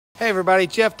Hey everybody,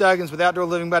 Jeff Duggins with Outdoor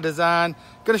Living by Design.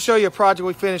 Going to show you a project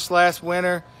we finished last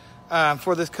winter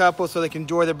for this couple so they can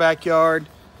enjoy their backyard.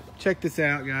 Check this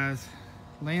out, guys.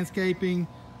 Landscaping.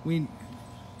 We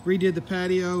redid the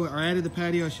patio, or added the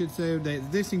patio I should say. The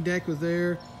existing deck was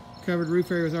there, covered roof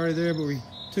area was already there, but we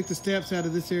took the steps out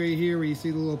of this area here where you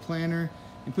see the little planter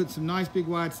and put some nice big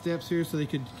wide steps here so they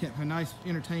could have a nice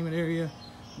entertainment area.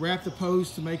 Wrap the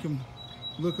posts to make them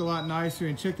look a lot nicer,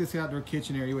 and check this outdoor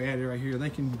kitchen area we added right here. They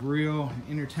can grill,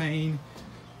 entertain.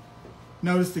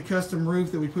 Notice the custom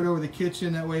roof that we put over the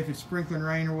kitchen. That way if it's sprinkling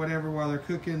rain or whatever while they're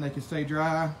cooking, they can stay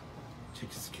dry. Check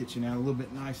this kitchen out a little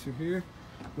bit nicer here.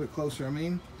 A bit closer, I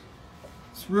mean.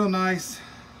 It's real nice,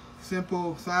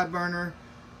 simple side burner,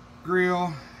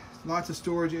 grill, lots of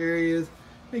storage areas.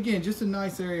 Again, just a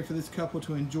nice area for this couple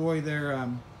to enjoy their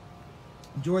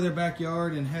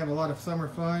backyard and have a lot of summer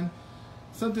fun.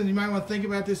 Something you might want to think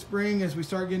about this spring as we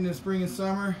start getting into spring and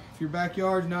summer. If your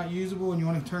backyard's not usable and you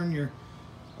want to turn your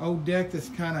old deck that's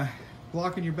kind of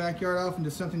blocking your backyard off into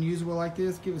something usable like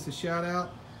this, give us a shout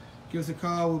out. Give us a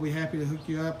call. We'll be happy to hook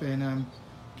you up and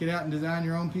get out and design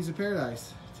your own piece of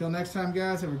paradise. Till next time,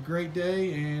 guys, have a great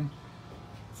day and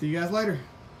see you guys later.